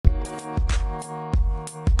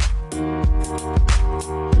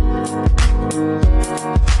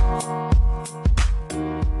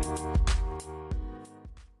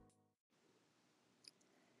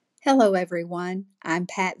Hello, everyone. I'm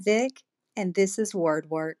Pat Vick, and this is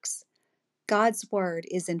WordWorks. God's Word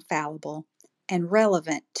is infallible and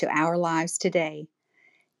relevant to our lives today.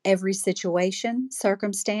 Every situation,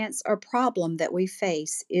 circumstance, or problem that we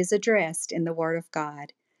face is addressed in the Word of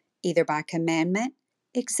God, either by commandment,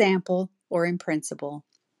 example, or in principle.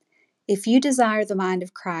 If you desire the mind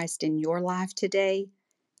of Christ in your life today,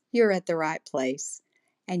 you're at the right place,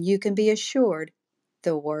 and you can be assured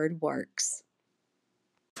the Word works.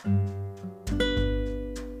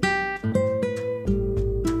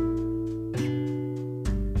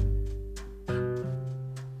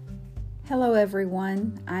 Hello,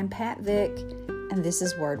 everyone. I'm Pat Vick, and this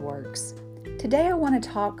is WordWorks. Today, I want to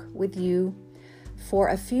talk with you for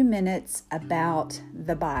a few minutes about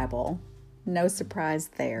the Bible. No surprise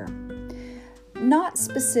there. Not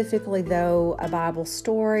specifically, though, a Bible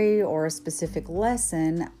story or a specific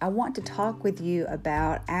lesson. I want to talk with you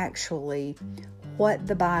about actually what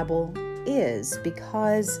the Bible is,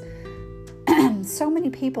 because so many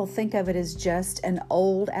people think of it as just an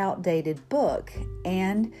old, outdated book,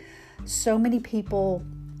 and so many people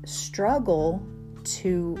struggle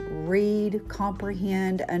to read,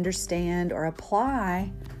 comprehend, understand, or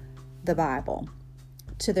apply the Bible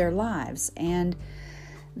to their lives. And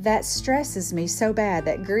that stresses me so bad,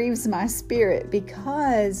 that grieves my spirit,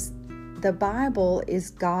 because the Bible is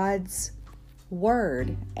God's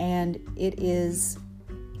Word and it is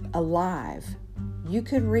alive. You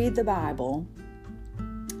could read the Bible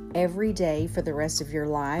every day for the rest of your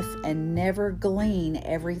life and never glean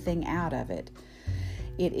everything out of it.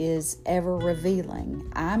 It is ever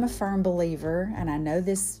revealing. I'm a firm believer, and I know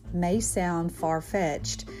this may sound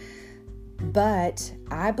far-fetched, but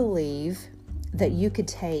I believe that you could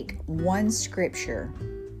take one scripture,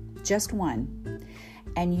 just one,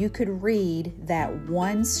 and you could read that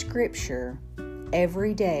one scripture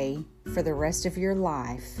every day for the rest of your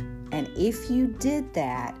life. And if you did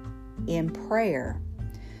that in prayer,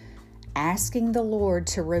 asking the Lord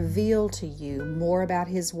to reveal to you more about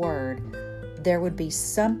His Word, there would be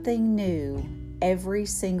something new every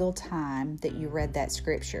single time that you read that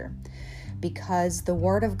scripture. Because the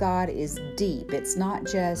Word of God is deep. It's not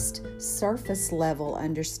just surface level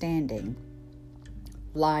understanding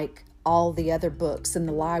like all the other books in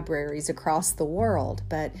the libraries across the world,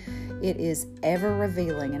 but it is ever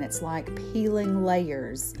revealing, and it's like peeling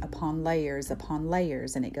layers upon layers upon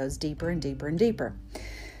layers, and it goes deeper and deeper and deeper.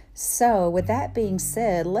 So with that being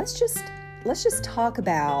said, let's just talk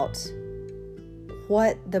about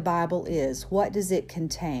what the Bible is. What does it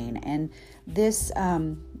contain? And this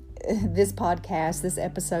podcast, this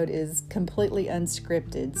episode is completely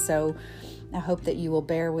unscripted, so I hope that you will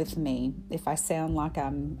bear with me if I sound like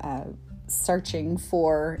I'm searching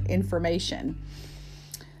for information.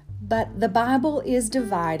 But the Bible is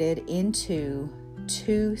divided into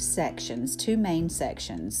two main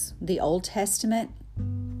sections: the Old Testament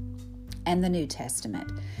and the New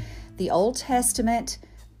Testament. The Old Testament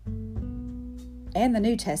and the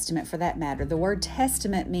New Testament, for that matter. The word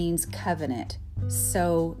testament means covenant.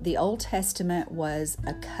 So the Old Testament was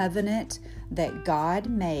a covenant that God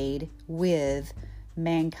made with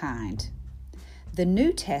mankind. The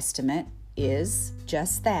New Testament is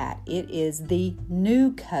just that. It is the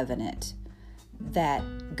new covenant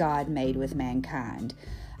that God made with mankind.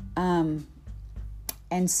 And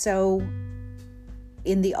so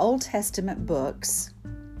in the Old Testament books,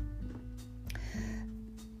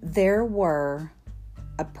 there were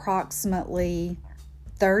approximately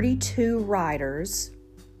 32 writers,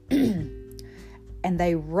 and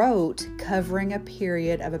they wrote covering a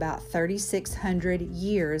period of about 3,600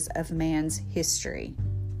 years of man's history.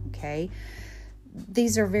 Okay?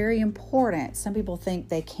 These are very important. Some people think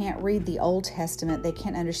they can't read the Old Testament, they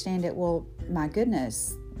can't understand it. Well, my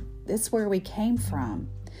goodness, it's where we came from.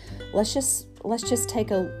 Let's just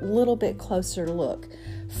take a little bit closer look.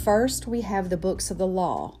 First, we have the books of the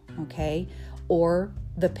law, okay? Or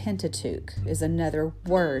the Pentateuch is another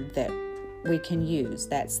word that we can use.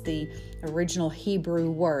 That's the original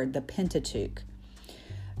Hebrew word, the Pentateuch.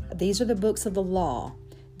 These are the books of the law.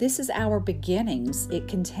 This is our beginnings. It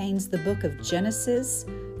contains the book of Genesis.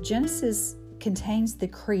 Genesis contains the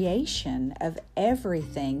creation of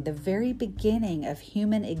everything, the very beginning of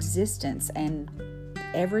human existence and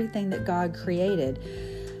everything that God created.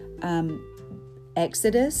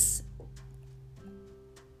 Exodus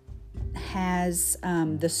has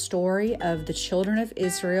the story of the children of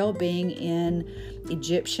Israel being in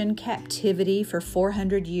Egyptian captivity for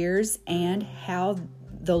 400 years and how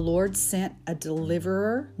the Lord sent a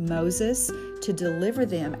deliverer, Moses, to deliver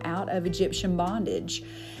them out of Egyptian bondage.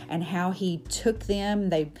 and how he took them.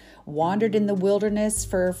 They wandered in the wilderness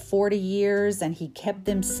for 40 years and he kept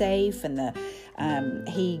them safe. And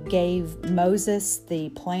he gave Moses the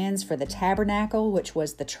plans for the tabernacle, which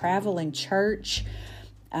was the traveling church.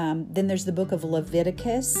 Then there's the book of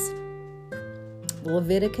Leviticus.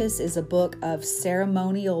 Leviticus is a book of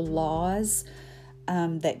ceremonial laws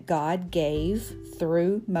that God gave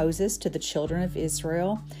through Moses to the children of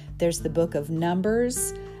Israel. There's the book of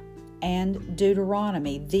Numbers and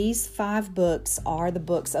Deuteronomy. These 5 books are the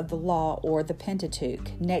books of the law, or the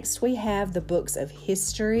Pentateuch. Next, we have the books of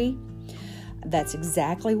history. That's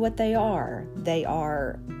exactly what they are. They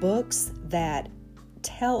are books that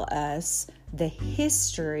tell us the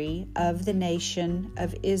history of the nation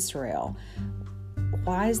of Israel.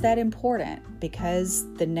 Why is that important?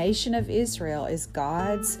 Because the nation of Israel is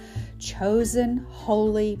God's chosen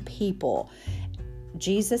holy people.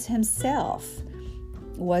 Jesus himself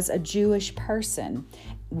was a Jewish person.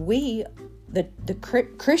 We, the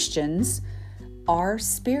Christians, are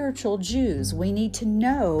spiritual Jews. We need to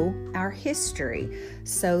know our history.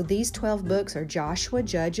 So these 12 books are Joshua,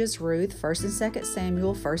 Judges, Ruth, 1st and 2nd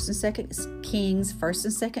Samuel, 1st and 2nd Kings, 1st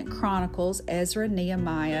and 2nd Chronicles, Ezra,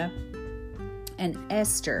 Nehemiah, and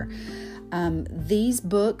Esther. These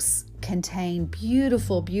books contain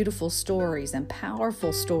beautiful, beautiful stories and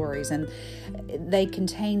powerful stories, and they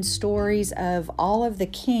contain stories of all of the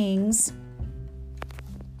kings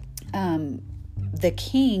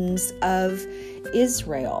of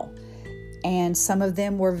Israel. And some of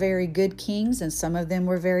them were very good kings and some of them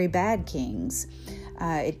were very bad kings.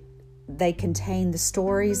 They contain the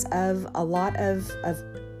stories of a lot of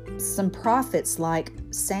some prophets like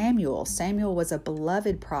Samuel. Samuel was a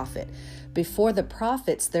beloved prophet. Before the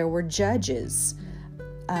prophets, there were judges.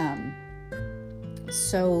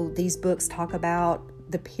 So these books talk about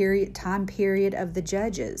the time period of the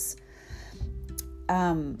judges.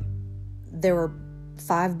 There were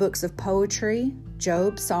 5 books of poetry: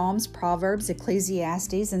 Job, Psalms, Proverbs,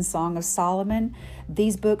 Ecclesiastes, and Song of Solomon.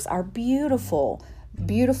 These books are beautiful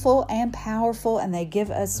and powerful, and they give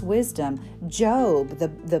us wisdom. Job,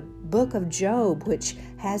 the book of Job, which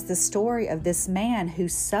has the story of this man who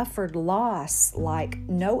suffered loss like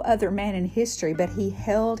no other man in history, but he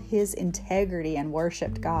held his integrity and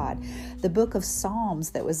worshiped God. The book of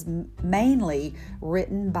Psalms, that was mainly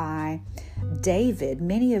written by David,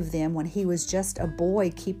 many of them when he was just a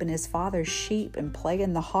boy keeping his father's sheep and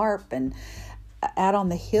playing the harp and out on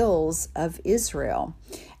the hills of Israel.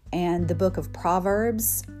 And the book of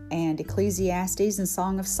Proverbs and Ecclesiastes and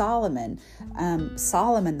Song of Solomon.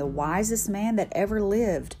 Solomon, the wisest man that ever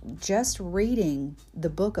lived. Just reading the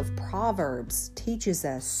book of Proverbs teaches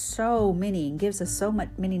us so many and gives us so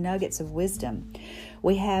many nuggets of wisdom.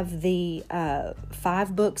 We have the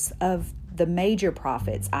 5 books of the major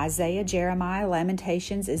prophets: Isaiah, Jeremiah,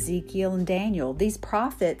 Lamentations, Ezekiel, and Daniel. These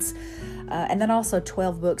prophets, and then also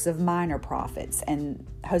 12 books of minor prophets, and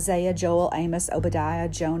Hosea, Joel, Amos, Obadiah,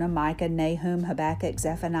 Jonah, Micah, Nahum, Habakkuk,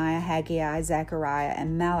 Zephaniah, Haggai, Zechariah,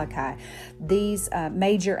 and Malachi. These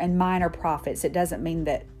major and minor prophets, it doesn't mean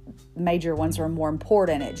that major ones are more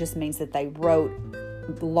important. It just means that they wrote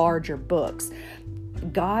larger books.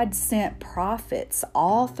 God sent prophets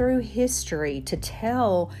all through history to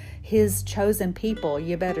tell his chosen people,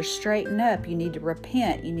 you better straighten up, you need to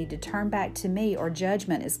repent, you need to turn back to me, or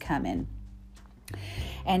judgment is coming.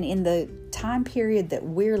 And in the time period that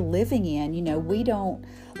we're living in, we don't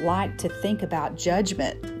like to think about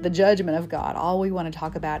judgment, the judgment of God. All we want to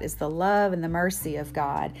talk about is the love and the mercy of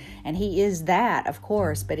God. And he is that, of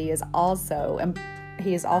course, but he is also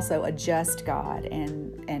a just God,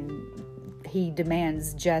 and he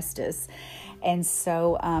demands justice. And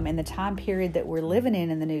so in the time period that we're living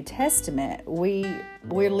in the New Testament,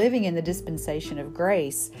 we're living in the dispensation of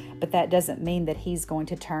grace, but that doesn't mean that he's going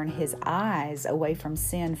to turn his eyes away from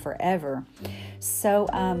sin forever. So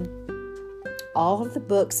all of the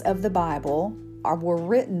books of the Bible were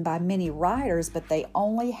written by many writers, but they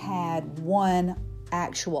only had one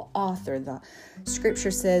actual author. The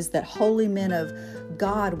scripture says that holy men of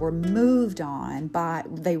God were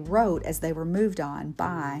they wrote as they were moved on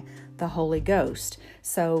by the Holy Ghost.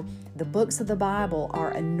 So the books of the Bible are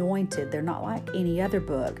anointed. They're not like any other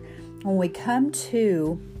book. When we come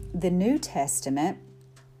to the New Testament,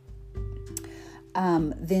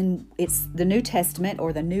 then it's the New Testament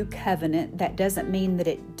or the New Covenant. That doesn't mean that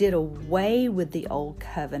it did away with the Old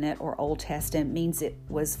Covenant or Old Testament. It means it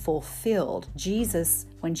was fulfilled.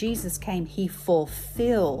 When Jesus came, he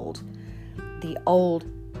fulfilled the Old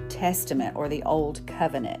Testament or the Old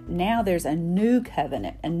Covenant. Now there's a new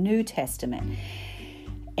covenant, a New Testament,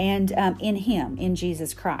 and in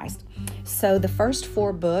Jesus Christ. So the first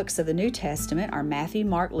 4 books of the New Testament are Matthew,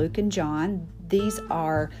 Mark, Luke, and John.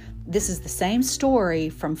 This is the same story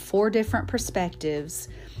from 4 different perspectives,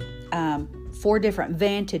 4 different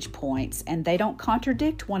vantage points, and they don't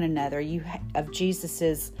contradict one another. Of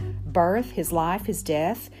Jesus's birth, his life, his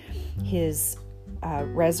death, his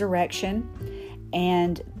resurrection,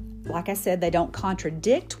 and like I said, they don't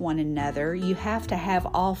contradict one another. You have to have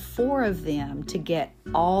all 4 of them to get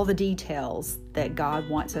all the details that God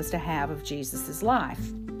wants us to have of Jesus's life.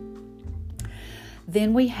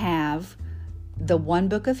 Then we have the one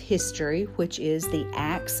book of history, which is the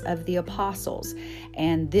Acts of the Apostles.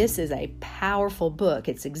 And this is a powerful book.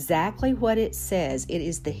 It's exactly what it says. It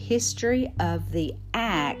is the history of the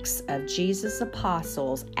acts of Jesus'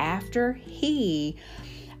 apostles after he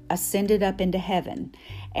ascended up into heaven.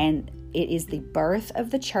 And it is the birth of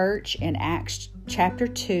the church in Acts chapter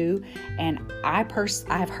 2. And I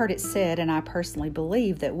have heard it said, and I personally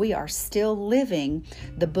believe that we are still living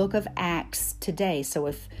the book of Acts today. So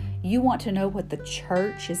if you want to know what the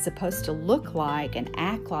church is supposed to look like and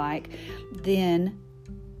act like, then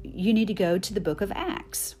you need to go to the book of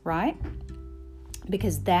Acts, right?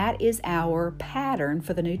 Because that is our pattern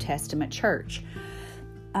for the New Testament church.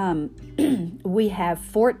 We have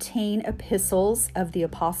 14 epistles of the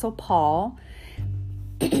Apostle Paul,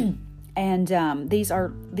 and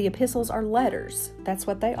the epistles are letters. That's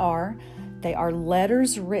what they are. They are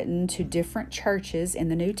letters written to different churches in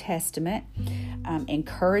the New Testament,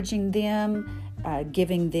 encouraging them,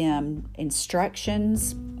 giving them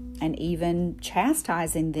instructions, and even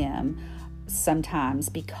chastising them sometimes,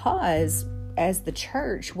 because as the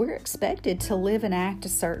church, we're expected to live and act a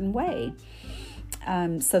certain way.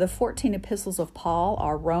 So the 14 epistles of Paul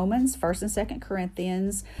are Romans, 1st and 2nd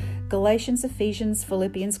Corinthians, Galatians, Ephesians,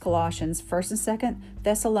 Philippians, Colossians, 1st and 2nd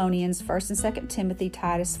Thessalonians, 1st and 2nd Timothy,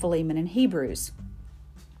 Titus, Philemon, and Hebrews.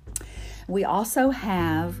 We also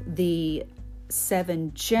have the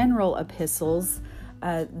 7 general epistles.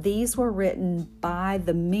 These were written by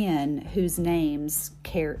the men whose names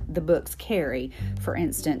the books carry. For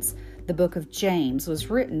instance, the book of James was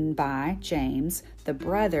written by James, the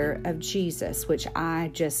brother of Jesus, which I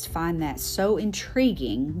just find that so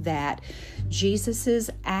intriguing that Jesus's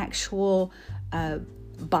actual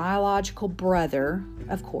biological brother,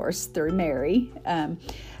 of course, through Mary,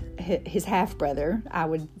 his half-brother, I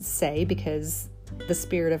would say, because the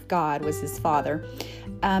Spirit of God was his father.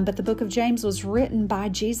 But the book of James was written by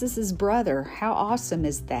Jesus's brother. How awesome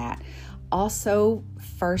is that? Also,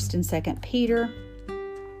 1st and 2nd Peter,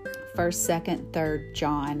 1st, 2nd, 3rd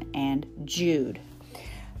John, and Jude.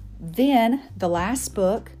 Then the last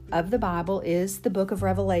book of the Bible is the book of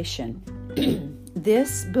Revelation.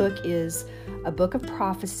 This book is a book of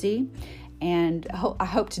prophecy, and I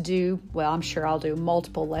hope to do, I'm sure I'll do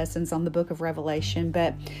multiple lessons on the book of Revelation,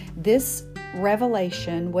 but this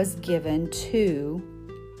revelation was given to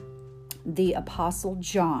the Apostle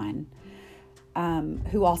John,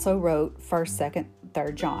 who also wrote 1st, 2nd,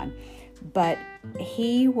 3rd John. But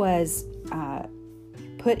he was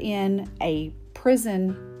put in a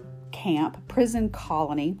prison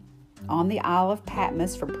colony on the Isle of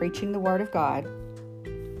Patmos for preaching the Word of God.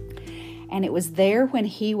 And it was there when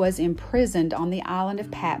he was imprisoned on the island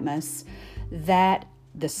of Patmos that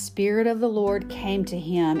the Spirit of the Lord came to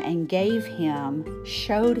him and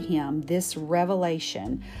showed him this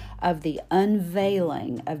revelation of the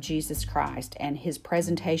unveiling of Jesus Christ and his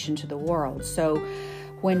presentation to the world. So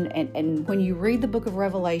when you read the book of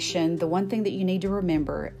Revelation, the one thing that you need to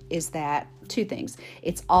remember is that 2 things.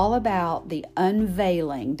 It's all about the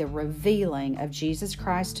unveiling, the revealing of Jesus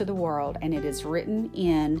Christ to the world, and it is written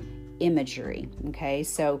in imagery. Okay,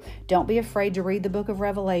 so don't be afraid to read the book of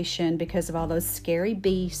Revelation because of all those scary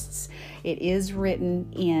beasts. It is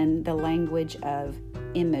written in the language of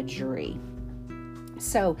imagery.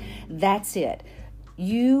 So that's it.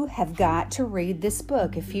 You have got to read this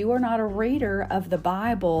book. If you are not a reader of the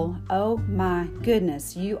Bible, oh my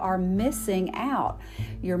goodness, you are missing out.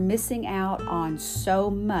 You're missing out on so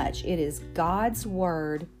much. It is God's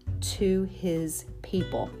word to his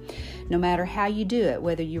people. No matter how you do it,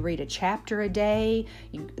 whether you read a chapter a day,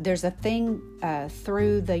 there's a thing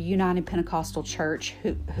through the United Pentecostal Church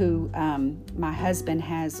who my husband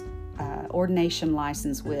has ordination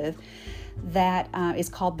license with, that is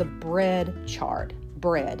called the bread chart.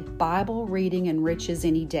 Bread, Bible reading enriches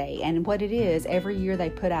any day. And what it is, every year they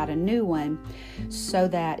put out a new one so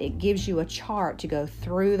that it gives you a chart to go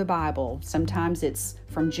through the Bible. Sometimes it's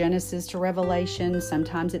from Genesis to Revelation,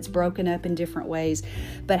 sometimes it's broken up in different ways.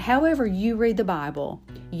 But however you read the Bible,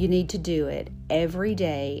 you need to do it every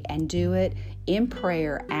day and do it in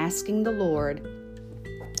prayer, asking the Lord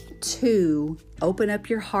 2, open up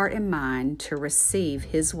your heart and mind to receive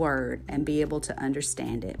His Word and be able to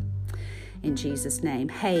understand it. In Jesus' name.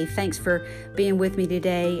 Hey, thanks for being with me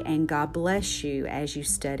today, and God bless you as you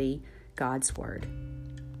study God's Word.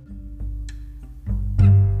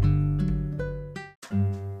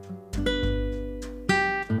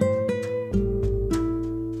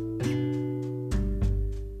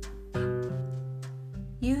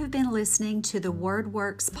 You have been listening to the Word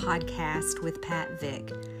Works podcast with Pat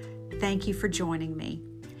Vick. Thank you for joining me.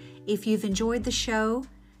 If you've enjoyed the show,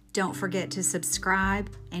 don't forget to subscribe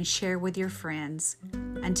and share with your friends.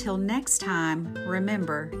 Until next time,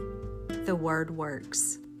 remember, the Word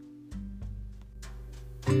works.